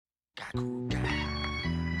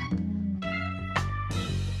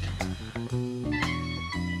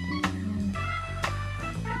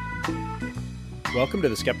Welcome to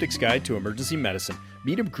the Skeptic's Guide to Emergency Medicine.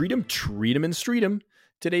 Meet 'em, greet 'em, treat 'em, and street 'em.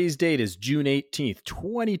 Today's date is June 18th,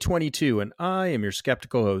 2022, and I am your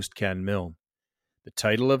skeptical host, Ken Milne. The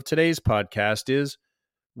title of today's podcast is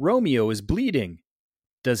Romeo is Bleeding.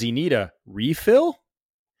 Does he need a refill?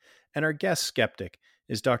 And our guest skeptic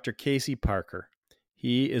is Dr. Casey Parker.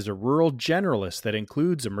 He is a rural generalist that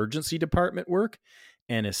includes emergency department work,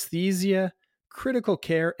 anesthesia, critical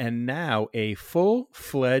care, and now a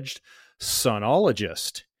full-fledged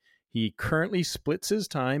sonologist. He currently splits his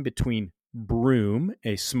time between Broome,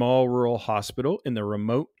 a small rural hospital in the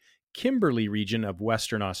remote Kimberley region of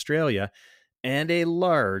Western Australia, and a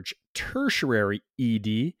large tertiary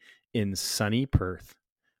ED in sunny Perth.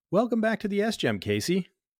 Welcome back to the SGEM, Casey.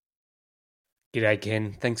 G'day,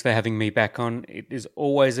 Ken. Thanks for having me back on. It is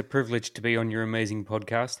always a privilege to be on your amazing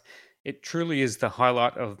podcast. It truly is the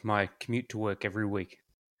highlight of my commute to work every week.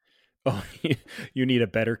 Oh, you need a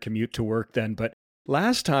better commute to work then. But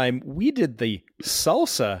last time we did the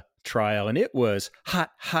salsa trial and it was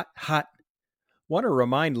hot, hot, hot. Want to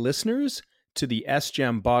remind listeners to the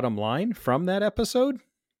SGEM bottom line from that episode?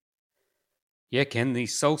 Yeah, Ken, the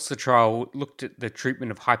salsa trial looked at the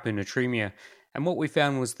treatment of hyponatremia, and what we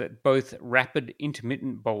found was that both rapid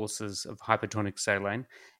intermittent boluses of hypertonic saline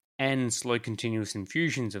and slow continuous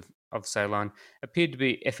infusions of saline appeared to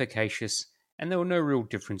be efficacious, and there were no real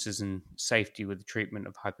differences in safety with the treatment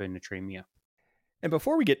of hyponatremia. And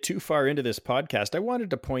before we get too far into this podcast, I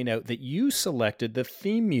wanted to point out that you selected the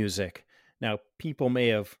theme music. Now, people may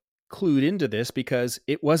have clued into this because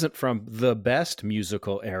it wasn't from the best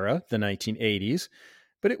musical era, the 1980s,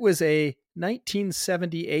 but it was a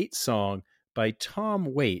 1978 song by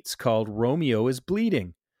Tom Waits called Romeo is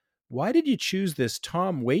Bleeding. Why did you choose this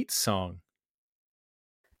Tom Waits song?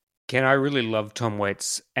 Ken, I really love Tom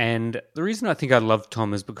Waits, and the reason I think I love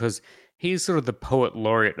Tom is because he's sort of the poet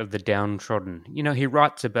laureate of the downtrodden. You know, he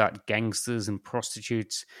writes about gangsters and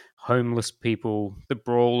prostitutes, homeless people, the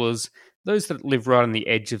brawlers, those that live right on the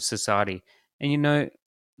edge of society. And you know,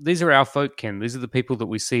 these are our folk, Ken. These are the people that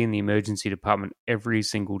we see in the emergency department every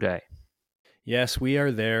single day. Yes, we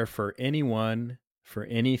are there for anyone, for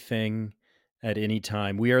anything, at any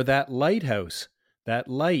time. We are that lighthouse, that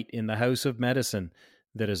light in the house of medicine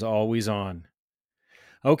that is always on.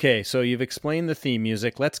 Okay, so you've explained the theme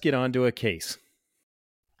music. Let's get on to a case.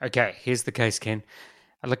 Okay, here's the case, Ken.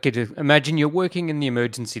 I'd like you to imagine you're working in the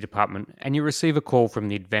emergency department and you receive a call from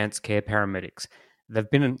the advanced care paramedics. They've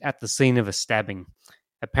been at the scene of a stabbing.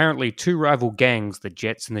 Apparently, two rival gangs, the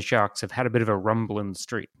Jets and the Sharks, have had a bit of a rumble in the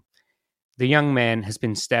street. The young man has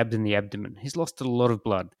been stabbed in the abdomen. He's lost a lot of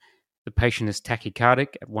blood. The patient is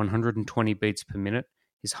tachycardic at 120 beats per minute.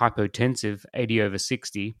 He's hypotensive,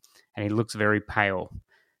 80/60, and he looks very pale.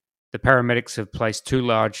 The paramedics have placed two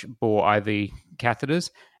large bore IV catheters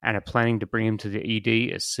and are planning to bring him to the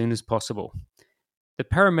ED as soon as possible. The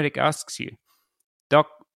paramedic asks you, "Doc,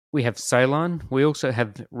 we have saline, we also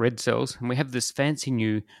have red cells, and we have this fancy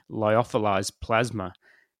new lyophilized plasma.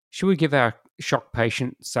 Should we give our shock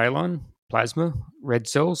patient saline, plasma, red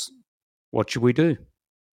cells? What should we do?"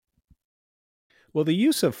 Well, the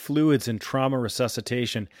use of fluids in trauma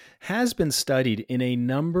resuscitation has been studied in a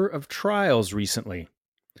number of trials recently.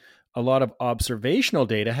 A lot of observational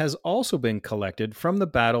data has also been collected from the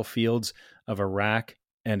battlefields of Iraq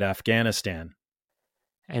and Afghanistan.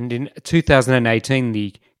 And in 2018,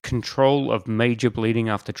 the Control of Major Bleeding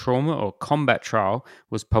After Trauma, or COMBAT trial,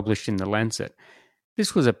 was published in The Lancet.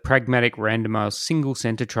 This was a pragmatic randomized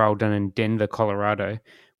single-center trial done in Denver, Colorado,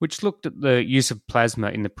 which looked at the use of plasma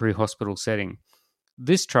in the pre-hospital setting.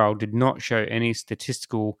 This trial did not show any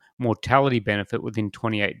statistical mortality benefit within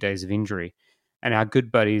 28 days of injury. And our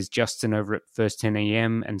good buddies Justin over at First 10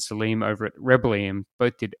 EM and Salim over at Rebel EM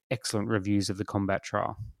both did excellent reviews of the COMBAT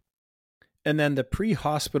trial. And then the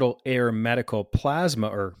pre-hospital air medical plasma,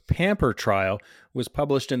 or PAMPER trial, was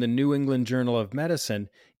published in the New England Journal of Medicine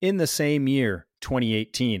in the same year,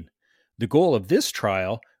 2018. The goal of this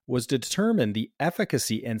trial was to determine the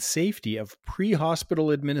efficacy and safety of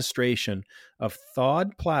pre-hospital administration of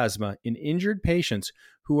thawed plasma in injured patients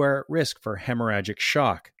who are at risk for hemorrhagic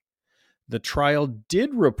shock. The trial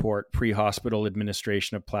did report pre-hospital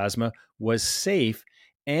administration of plasma was safe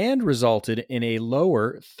and resulted in a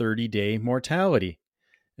lower 30-day mortality.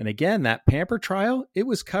 And again, that PAMPER trial, it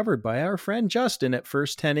was covered by our friend Justin at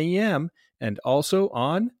First 10 AM and also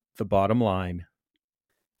on The Bottom Line.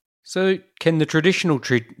 So, Ken, the traditional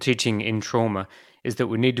teaching in trauma is that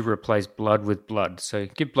we need to replace blood with blood, so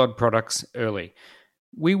give blood products early.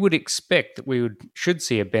 We would expect that should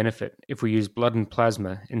see a benefit if we use blood and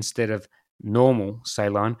plasma instead of normal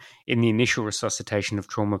saline in the initial resuscitation of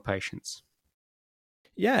trauma patients.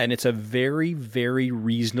 Yeah, and it's a very, very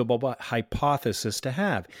reasonable hypothesis to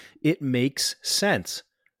have. It makes sense.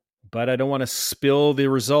 But I don't want to spill the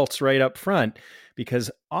results right up front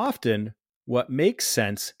because often what makes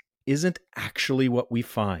sense isn't actually what we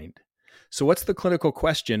find. So, what's the clinical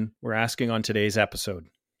question we're asking on today's episode?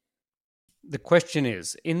 The question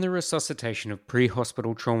is, in the resuscitation of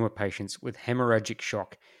pre-hospital trauma patients with hemorrhagic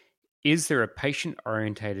shock, is there a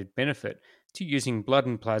patient-orientated benefit to using blood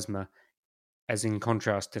and plasma as in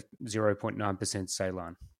contrast to 0.9%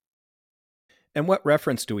 saline? And what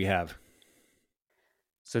reference do we have?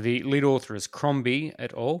 So the lead author is Crombie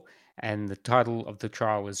et al., and the title of the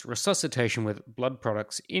trial is Resuscitation with Blood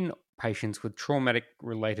Products in Patients with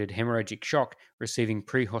Traumatic-Related Hemorrhagic Shock Receiving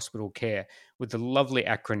Pre-Hospital Care, with the lovely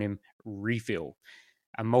acronym RePHILL,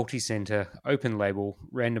 a multi-center, open-label,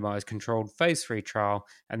 randomized controlled phase 3 trial,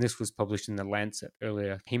 and this was published in The Lancet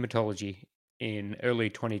earlier Hematology in early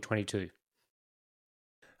 2022.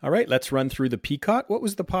 All right, let's run through the PCOT. What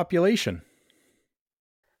was the population?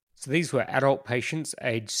 So these were adult patients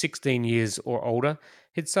aged 16 years or older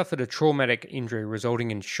who'd suffered a traumatic injury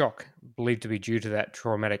resulting in shock, believed to be due to that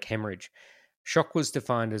traumatic hemorrhage. Shock was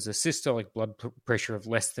defined as a systolic blood pressure of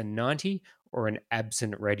less than 90 or an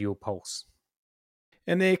absent radial pulse.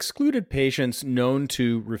 And they excluded patients known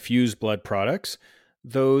to refuse blood products,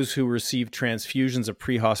 those who received transfusions of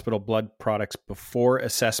pre-hospital blood products before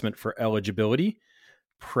assessment for eligibility,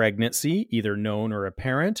 pregnancy, either known or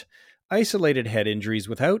apparent, isolated head injuries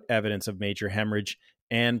without evidence of major hemorrhage,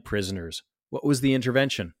 and prisoners. What was the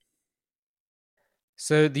intervention?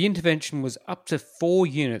 So the intervention was up to 4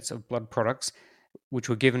 units of blood products, which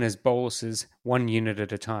were given as boluses, 1 unit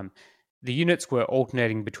at a time. The units were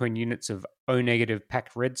alternating between units of O-negative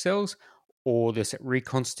packed red cells or this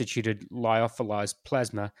reconstituted lyophilized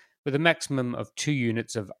plasma with a maximum of 2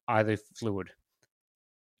 units of either fluid.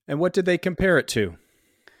 And what did they compare it to?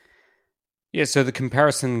 Yeah, so the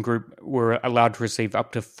comparison group were allowed to receive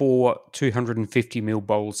up to 4 250 ml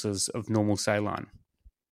boluses of normal saline.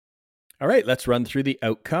 All right, let's run through the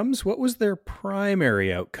outcomes. What was their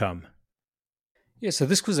primary outcome? Yeah, so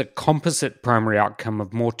this was a composite primary outcome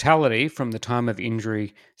of mortality from the time of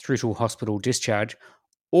injury through to hospital discharge,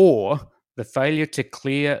 or the failure to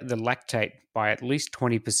clear the lactate by at least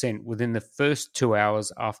 20% within the first 2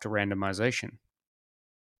 hours after randomization.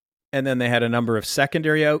 And then they had a number of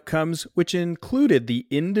secondary outcomes, which included the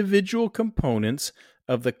individual components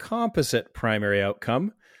of the composite primary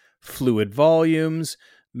outcome, fluid volumes,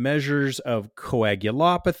 measures of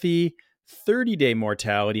coagulopathy, 30-day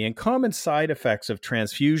mortality, and common side effects of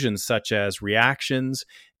transfusions such as reactions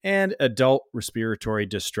and adult respiratory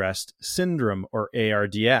distress syndrome, or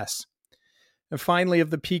ARDS. And finally, of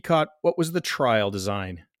the PCOT, what was the trial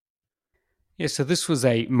design? Yeah, so this was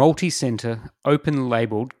a multi-center,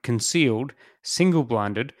 open-labeled, concealed,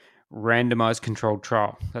 single-blinded, randomized controlled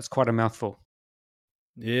trial. That's quite a mouthful.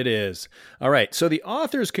 It is. All right. So the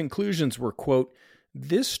author's conclusions were, quote,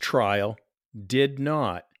 this trial did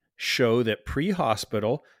not show that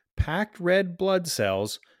pre-hospital packed red blood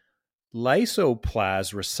cells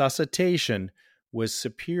lysoplas resuscitation was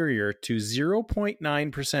superior to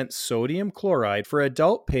 0.9% sodium chloride for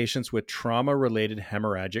adult patients with trauma-related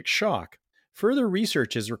hemorrhagic shock. Further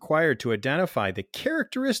research is required to identify the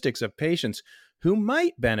characteristics of patients who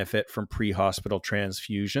might benefit from pre-hospital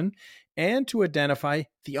transfusion and to identify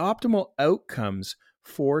the optimal outcomes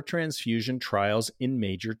for transfusion trials in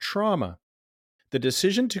major trauma. The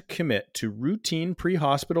decision to commit to routine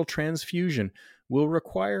pre-hospital transfusion will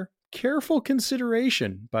require careful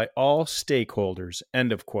consideration by all stakeholders.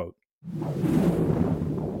 End of quote.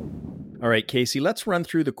 All right, Casey, let's run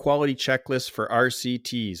through the quality checklist for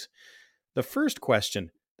RCTs. The first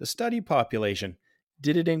question, the study population,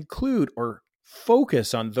 did it include or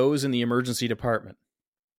focus on those in the emergency department?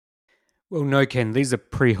 Well, no, Ken, these are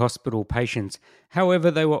pre-hospital patients.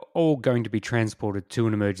 However, they were all going to be transported to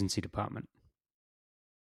an emergency department.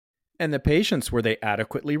 And the patients, were they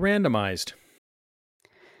adequately randomized?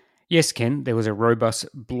 Yes, Ken, there was a robust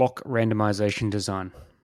block randomization design.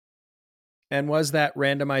 And was that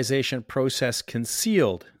randomization process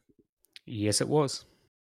concealed? Yes, it was.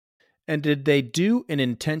 And did they do an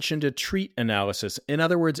intention to treat analysis? In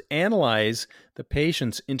other words, analyze the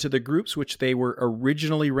patients into the groups which they were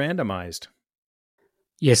originally randomized?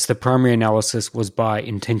 Yes, the primary analysis was by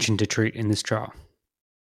intention to treat in this trial.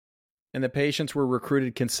 And the patients were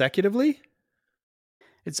recruited consecutively?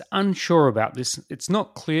 It's unsure about this. It's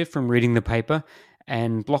not clear from reading the paper,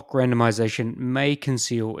 and block randomization may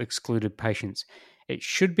conceal excluded patients. It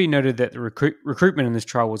should be noted that the recruitment in this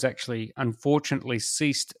trial was actually unfortunately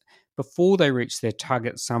ceased before they reached their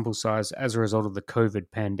target sample size as a result of the COVID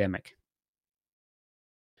pandemic.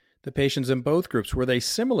 The patients in both groups, were they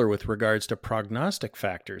similar with regards to prognostic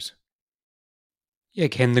factors? Yeah,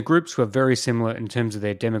 Ken, the groups were very similar in terms of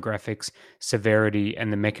their demographics, severity,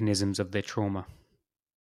 and the mechanisms of their trauma.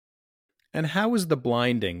 And how was the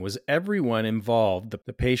blinding? Was everyone involved,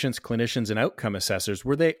 the patients, clinicians, and outcome assessors,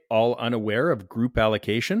 were they all unaware of group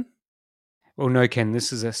allocation? Well, no, Ken,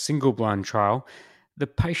 this is a single blind trial. The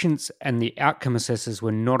patients and the outcome assessors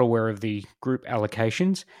were not aware of the group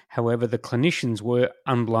allocations. However, the clinicians were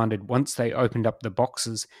unblinded once they opened up the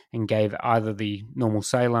boxes and gave either the normal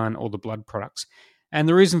saline or the blood products. And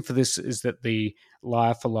the reason for this is that the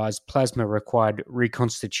lyophilized plasma required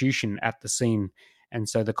reconstitution at the scene. And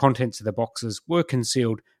so the contents of the boxes were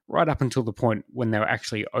concealed right up until the point when they were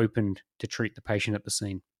actually opened to treat the patient at the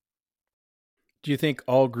scene. Do you think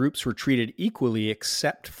all groups were treated equally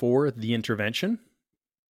except for the intervention?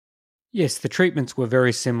 Yes, the treatments were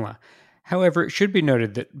very similar. However, it should be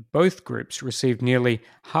noted that both groups received nearly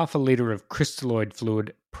half a litre of crystalloid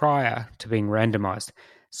fluid prior to being randomised.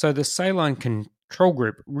 So the saline control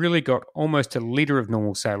group really got almost a litre of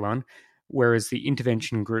normal saline, whereas the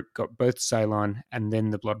intervention group got both saline and then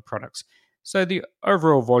the blood products. So the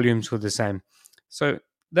overall volumes were the same. So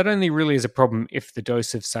that only really is a problem if the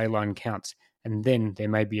dose of saline counts, and then there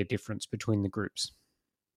may be a difference between the groups.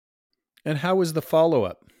 And how was the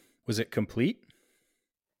follow-up? Was it complete?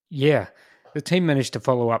 Yeah, the team managed to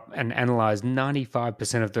follow up and analyze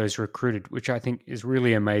 95% of those recruited, which I think is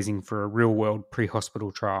really amazing for a real-world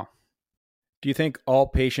pre-hospital trial. Do you think all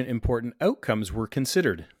patient important outcomes were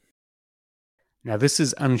considered? Now, this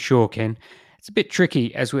is unsure, Ken. It's a bit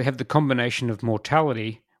tricky as we have the combination of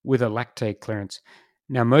mortality with a lactate clearance.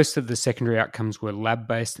 Now, most of the secondary outcomes were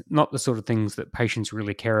lab-based, not the sort of things that patients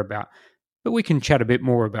really care about. But we can chat a bit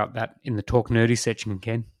more about that in the Talk Nerdy section,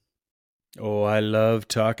 Ken. Oh, I love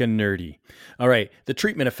talking nerdy. All right, the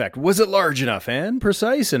treatment effect. Was it large enough and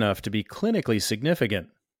precise enough to be clinically significant?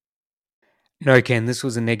 No, Ken, this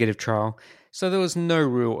was a negative trial, so there was no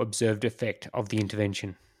real observed effect of the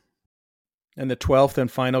intervention. And the 12th and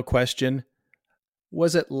final question,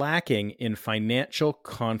 was it lacking in financial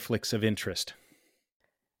conflicts of interest?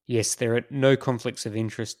 Yes, there are no conflicts of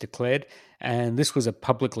interest declared, and this was a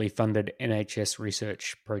publicly funded NHS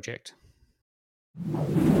research project.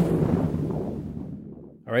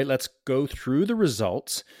 All right, let's go through the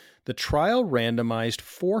results. The trial randomized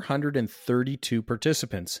 432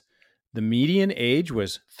 participants. The median age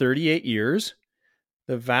was 38 years.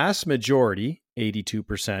 The vast majority,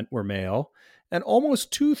 82%, were male, and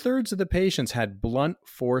almost 2/3 of the patients had blunt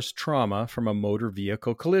force trauma from a motor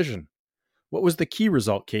vehicle collision. What was the key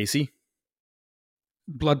result, Casey?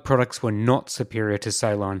 Blood products were not superior to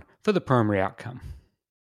saline for the primary outcome.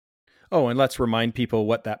 Oh, and let's remind people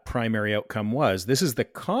what that primary outcome was. This is the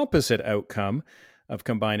composite outcome of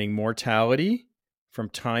combining mortality from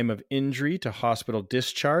time of injury to hospital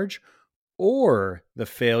discharge or the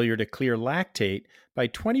failure to clear lactate by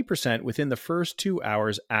 20% within the first 2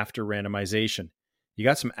 hours after randomization. You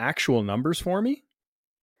got some actual numbers for me?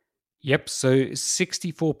 Yep, so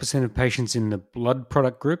 64% of patients in the blood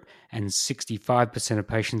product group and 65% of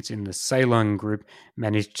patients in the saline group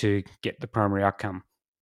managed to get the primary outcome.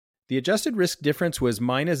 The adjusted risk difference was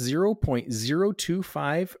minus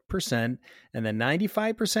 0.025%, and the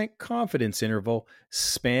 95% confidence interval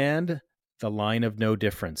spanned the line of no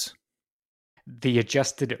difference. The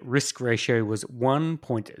adjusted risk ratio was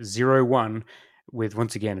 1.01, with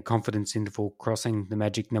once again a confidence interval crossing the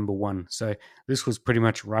magic number 1. So this was pretty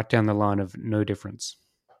much right down the line of no difference.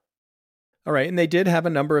 All right, and they did have a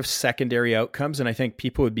number of secondary outcomes, and I think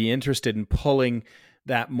people would be interested in pulling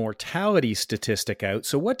that mortality statistic out.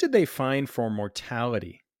 So what did they find for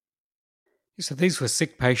mortality? So these were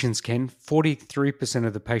sick patients, Ken. 43%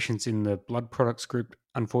 of the patients in the blood products group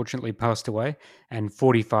unfortunately passed away, and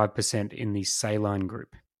 45% in the saline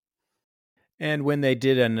group. And when they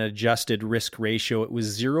did an adjusted risk ratio, it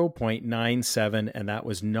was 0.97, and that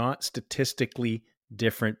was not statistically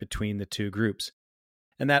different between the two groups.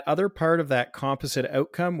 And that other part of that composite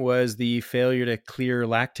outcome was the failure to clear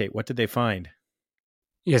lactate. What did they find?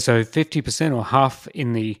 Yeah, so 50% or half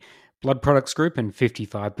in the blood products group and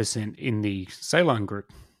 55% in the saline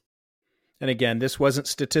group. And again, this wasn't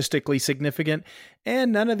statistically significant,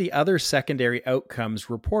 and none of the other secondary outcomes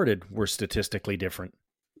reported were statistically different.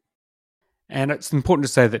 And it's important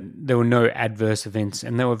to say that there were no adverse events,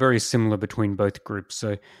 and they were very similar between both groups, so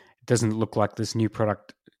it doesn't look like this new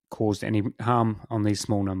product caused any harm on these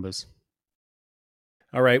small numbers.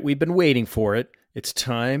 All right, we've been waiting for it. It's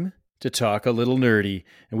time to talk a little nerdy.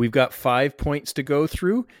 And we've got 5 points to go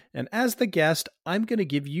through. And as the guest, I'm going to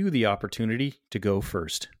give you the opportunity to go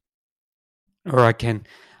first. All right, Ken.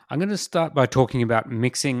 I'm going to start by talking about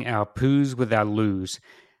mixing our poos with our loos.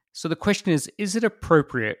 So the question is it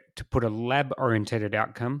appropriate to put a lab-orientated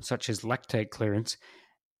outcome, such as lactate clearance,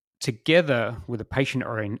 together with a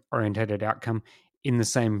patient-orientated outcome in the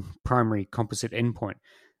same primary composite endpoint?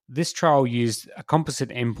 This trial used a composite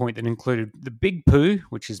endpoint that included the big poo,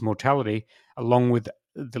 which is mortality, along with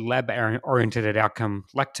the lab-orientated outcome,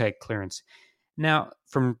 lactate clearance. Now,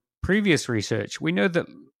 from previous research, we know that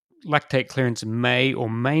lactate clearance may or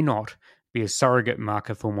may not be a surrogate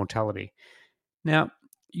marker for mortality. Now,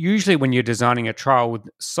 usually when you're designing a trial with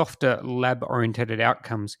softer lab-orientated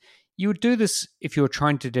outcomes, you would do this if you're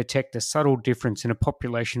trying to detect a subtle difference in a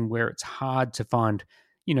population where it's hard to find,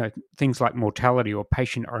 things like mortality or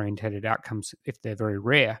patient-orientated outcomes if they're very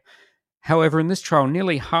rare. However, in this trial,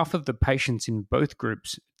 nearly half of the patients in both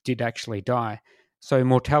groups did actually die. So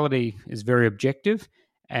mortality is very objective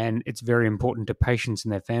and it's very important to patients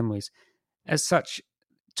and their families. As such,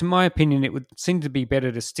 to my opinion, it would seem to be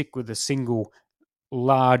better to stick with a single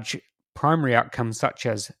large primary outcome such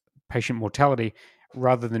as patient mortality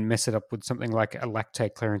rather than mess it up with something like a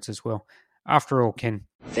lactate clearance as well. After all, Ken,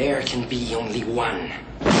 there can be only one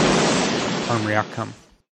primary outcome.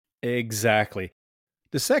 Exactly.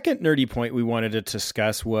 The second nerdy point we wanted to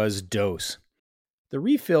discuss was dose. The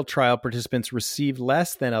RePHILL trial participants received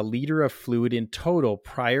less than a liter of fluid in total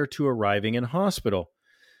prior to arriving in hospital.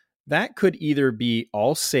 That could either be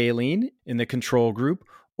all saline in the control group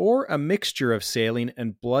or a mixture of saline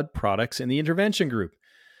and blood products in the intervention group.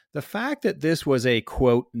 The fact that this was a,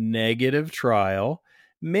 quote, negative trial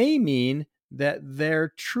may mean that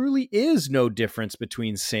there truly is no difference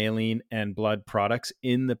between saline and blood products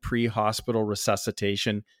in the pre-hospital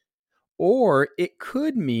resuscitation, or it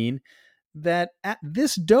could mean that at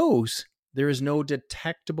this dose, there is no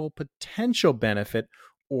detectable potential benefit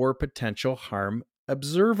or potential harm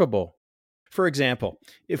observable. For example,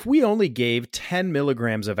 if we only gave 10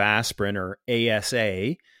 milligrams of aspirin or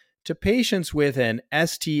ASA to patients with an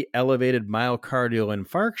ST elevated myocardial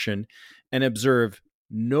infarction and observe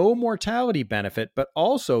no mortality benefit, but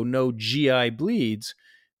also no GI bleeds,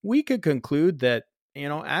 we could conclude that,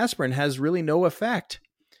 aspirin has really no effect.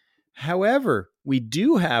 However, we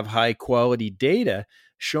do have high quality data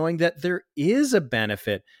showing that there is a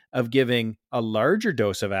benefit of giving a larger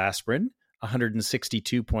dose of aspirin,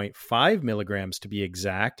 162.5 milligrams to be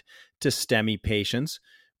exact, to STEMI patients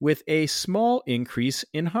with a small increase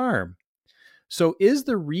in harm. So is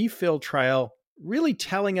the RePHILL trial really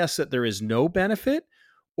telling us that there is no benefit,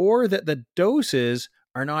 or that the doses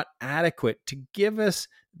are not adequate to give us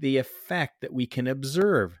the effect that we can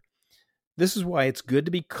observe? This is why it's good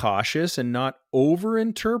to be cautious and not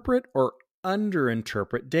overinterpret or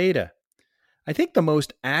underinterpret data. I think the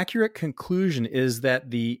most accurate conclusion is that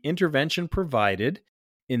the intervention provided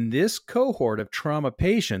in this cohort of trauma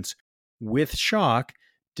patients with shock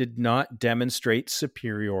did not demonstrate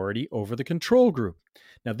superiority over the control group.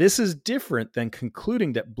 Now, this is different than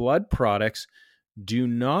concluding that blood products do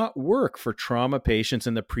not work for trauma patients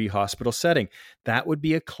in the pre-hospital setting. That would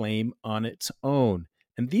be a claim on its own.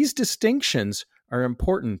 And these distinctions are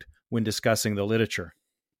important when discussing the literature.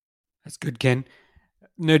 That's good, Ken.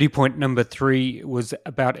 Nerdy point number 3 was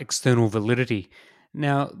about external validity.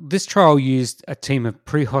 Now, this trial used a team of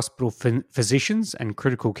pre-hospital physicians and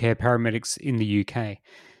critical care paramedics in the UK.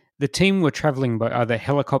 The team were travelling by either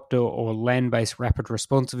helicopter or land-based rapid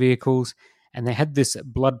response vehicles, and they had this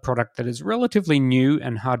blood product that is relatively new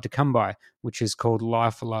and hard to come by, which is called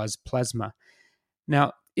lyophilized plasma.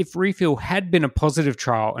 Now, if RePHILL had been a positive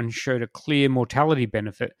trial and showed a clear mortality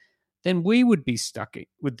benefit, then we would be stuck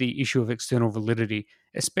with the issue of external validity,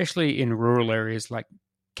 especially in rural areas like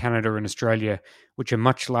Canada and Australia, which are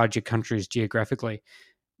much larger countries geographically.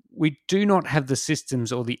 We do not have the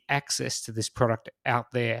systems or the access to this product out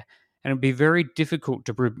there, and it would be very difficult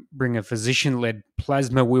to bring a physician-led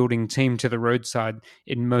plasma-wielding team to the roadside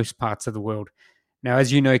in most parts of the world. Now,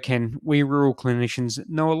 as you know, Ken, we rural clinicians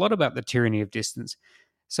know a lot about the tyranny of distance.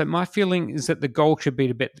 So my feeling is that the goal should be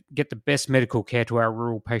to get the best medical care to our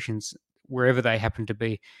rural patients wherever they happen to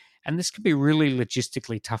be. And this can be really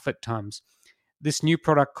logistically tough at times. This new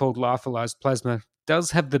product called lyophilized plasma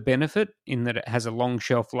does have the benefit in that it has a long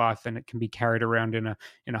shelf life and it can be carried around in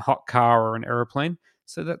a hot car or an aeroplane.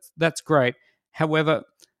 So that's great. However,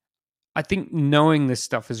 I think knowing this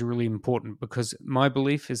stuff is really important because my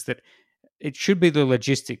belief is that it should be the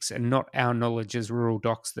logistics and not our knowledge as rural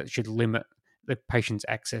docs that should limit the patient's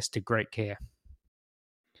access to great care.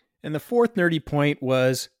 And the fourth nerdy point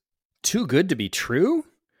was too good to be true?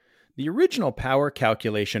 The original power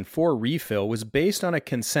calculation for RePHILL was based on a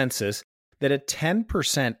consensus that a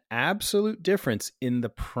 10% absolute difference in the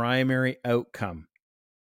primary outcome.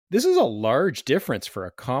 This is a large difference for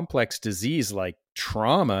a complex disease like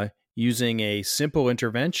trauma using a simple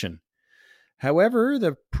intervention. However,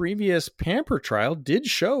 the previous PAMPER trial did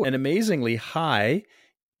show an amazingly high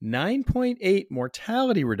 9.8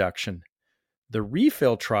 mortality reduction. The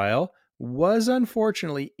RePHILL trial was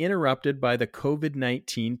unfortunately interrupted by the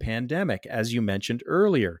COVID-19 pandemic, as you mentioned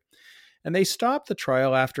earlier, and they stopped the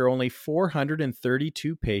trial after only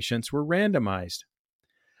 432 patients were randomized.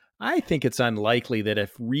 I think it's unlikely that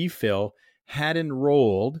if RePHILL had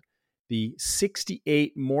enrolled the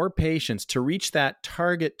 68 more patients to reach that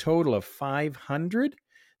target total of 500,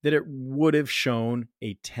 that it would have shown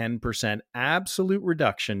a 10% absolute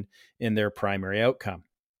reduction in their primary outcome.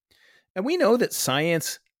 And we know that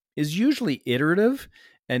science is usually iterative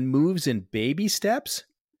and moves in baby steps.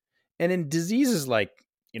 And in diseases like,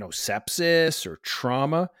 sepsis or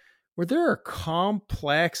trauma, where there are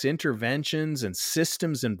complex interventions and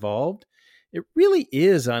systems involved, it really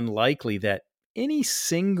is unlikely that any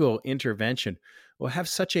single intervention will have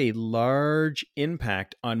such a large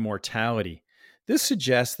impact on mortality. This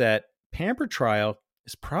suggests that PAMPER trial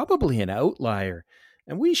is probably an outlier,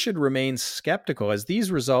 and we should remain skeptical as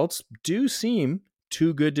these results do seem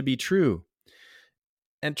too good to be true.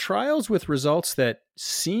 And trials with results that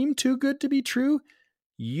seem too good to be true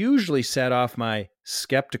usually set off my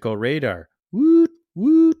skeptical radar. Woot,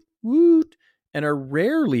 woot, woot, and are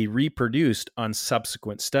rarely reproduced on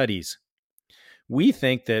subsequent studies. We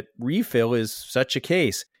think that RePHILL is such a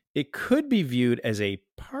case. It could be viewed as a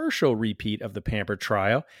partial repeat of the PAMPER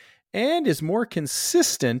trial and is more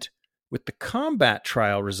consistent with the COMBAT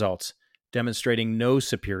trial results, demonstrating no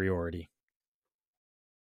superiority.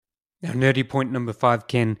 Now, nerdy point number 5,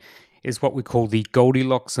 Ken, is what we call the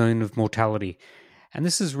Goldilocks zone of mortality. And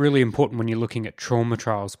this is really important when you're looking at trauma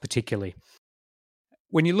trials particularly.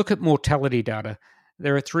 When you look at mortality data,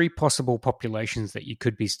 there are 3 possible populations that you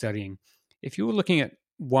could be studying. If you were looking at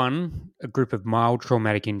a group of mild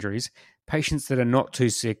traumatic injuries, patients that are not too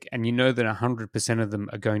sick, and you know that 100% of them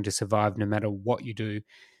are going to survive no matter what you do,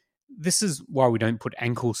 this is why we don't put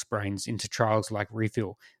ankle sprains into trials like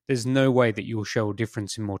RePHILL. There's no way that you will show a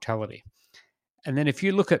difference in mortality. And then if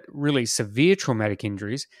you look at really severe traumatic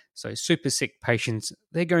injuries, so super sick patients,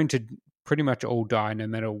 they're going to pretty much all die no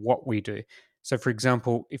matter what we do. So for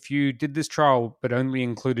example, if you did this trial but only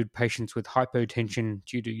included patients with hypotension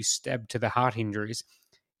due to stab to the heart injuries,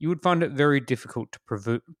 you would find it very difficult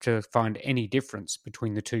to find any difference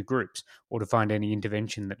between the two groups or to find any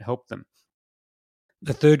intervention that helped them.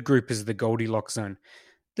 The third group is the Goldilocks zone.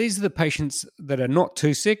 These are the patients that are not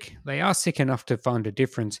too sick. They are sick enough to find a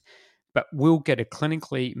difference, but will get a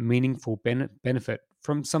clinically meaningful benefit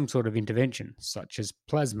from some sort of intervention, such as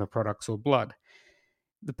plasma products or blood.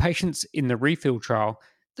 The patients in the RePHILL trial,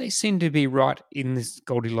 they seem to be right in this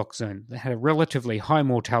Goldilocks zone. They had a relatively high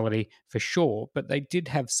mortality for sure, but they did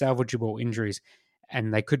have salvageable injuries,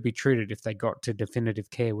 and they could be treated if they got to definitive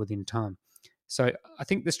care within time. So I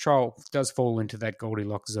think this trial does fall into that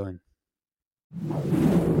Goldilocks zone.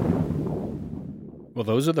 Well,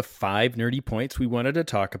 those are the 5 nerdy points we wanted to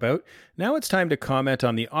talk about. Now it's time to comment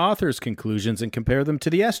on the author's conclusions and compare them to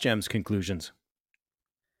the SGEM's conclusions.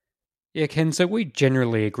 Yeah, Ken, so we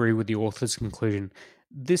generally agree with the author's conclusion.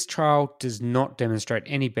 This trial does not demonstrate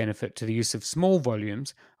any benefit to the use of small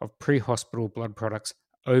volumes of pre-hospital blood products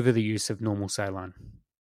over the use of normal saline.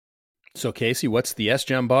 So, Casey, what's the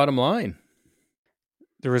SGEM bottom line?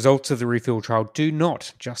 The results of the RePHILL trial do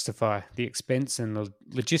not justify the expense and the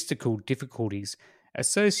logistical difficulties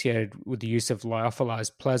associated with the use of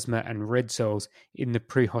lyophilized plasma and red cells in the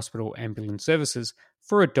pre-hospital ambulance services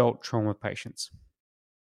for adult trauma patients.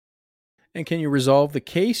 And can you resolve the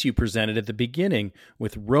case you presented at the beginning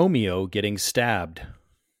with Romeo getting stabbed?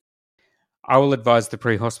 I will advise the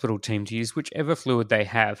pre-hospital team to use whichever fluid they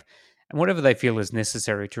have and whatever they feel is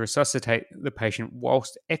necessary to resuscitate the patient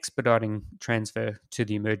whilst expediting transfer to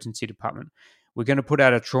the emergency department. We're going to put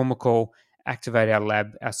out a trauma call, activate our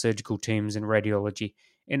lab, our surgical teams and radiology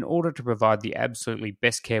in order to provide the absolutely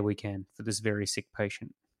best care we can for this very sick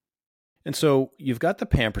patient. And so you've got the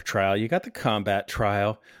PAMPER trial, you got the COMBAT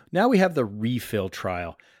trial, now we have the RePHILL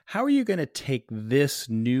trial. How are you going to take this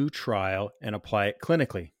new trial and apply it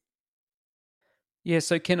clinically? Yeah,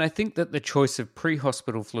 so Ken, I think that the choice of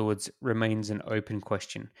pre-hospital fluids remains an open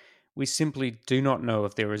question. We simply do not know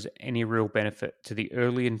if there is any real benefit to the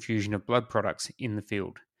early infusion of blood products in the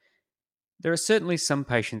field. There are certainly some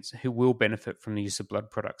patients who will benefit from the use of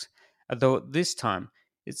blood products, although at this time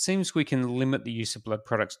It seems we can limit the use of blood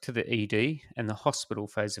products to the ED and the hospital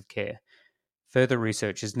phase of care. Further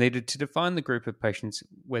research is needed to define the group of patients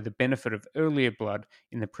where the benefit of earlier blood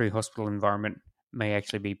in the pre-hospital environment may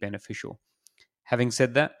actually be beneficial. Having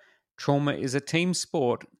said that, trauma is a team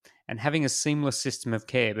sport, and having a seamless system of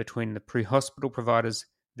care between the pre-hospital providers,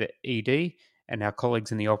 the ED, and our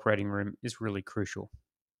colleagues in the operating room is really crucial.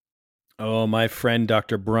 Oh, my friend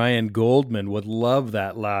Dr. Brian Goldman would love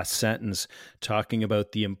that last sentence, talking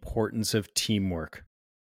about the importance of teamwork.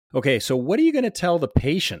 Okay, so what are you going to tell the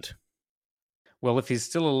patient? Well, if he's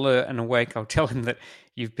still alert and awake, I'll tell him that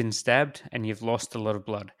you've been stabbed and you've lost a lot of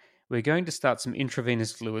blood. We're going to start some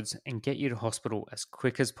intravenous fluids and get you to hospital as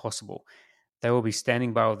quick as possible. They will be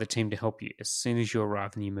standing by with the team to help you as soon as you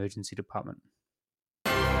arrive in the emergency department.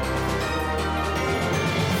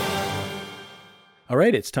 All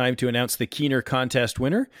right, it's time to announce the Keener contest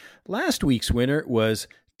winner. Last week's winner was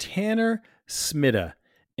Tanner Smida,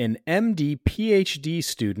 an MD PhD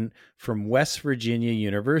student from West Virginia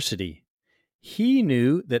University. He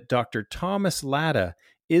knew that Dr. Thomas Latta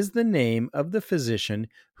is the name of the physician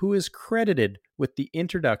who is credited with the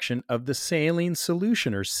introduction of the saline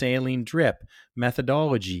solution or saline drip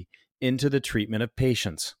methodology into the treatment of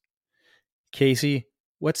patients. Casey,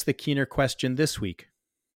 what's the Keener question this week?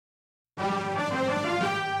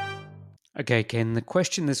 Okay, Ken, the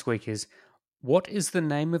question this week is, what is the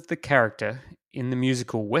name of the character in the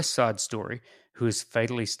musical West Side Story who is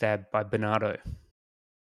fatally stabbed by Bernardo?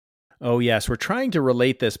 Oh, yes. We're trying to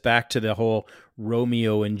relate this back to the whole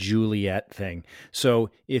Romeo and Juliet thing. So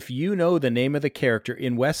if you know the name of the character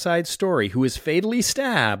in West Side Story who is fatally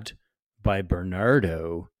stabbed by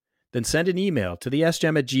Bernardo, then send an email to the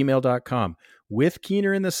sgem@gmail.com with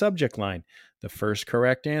Keener in the subject line. The first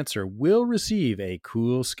correct answer will receive a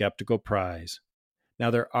cool skeptical prize. Now,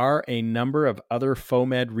 there are a number of other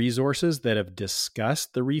FOAMed resources that have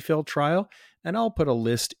discussed the RePHILL trial, and I'll put a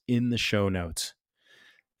list in the show notes.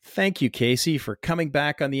 Thank you, Casey, for coming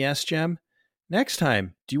back on the SGEM. Next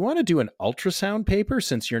time, do you want to do an ultrasound paper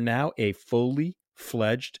since you're now a fully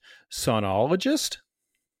fledged sonologist?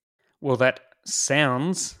 Well, that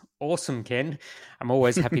sounds awesome, Ken. I'm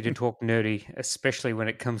always happy to talk nerdy, especially when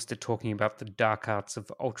it comes to talking about the dark arts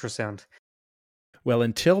of ultrasound. Well,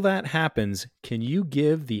 until that happens, can you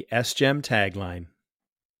give the SGEM tagline?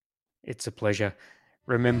 It's a pleasure.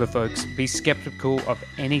 Remember, folks, be skeptical of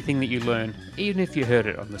anything that you learn, even if you heard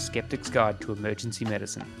it on the Skeptic's Guide to Emergency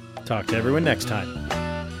Medicine. Talk to everyone next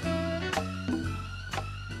time.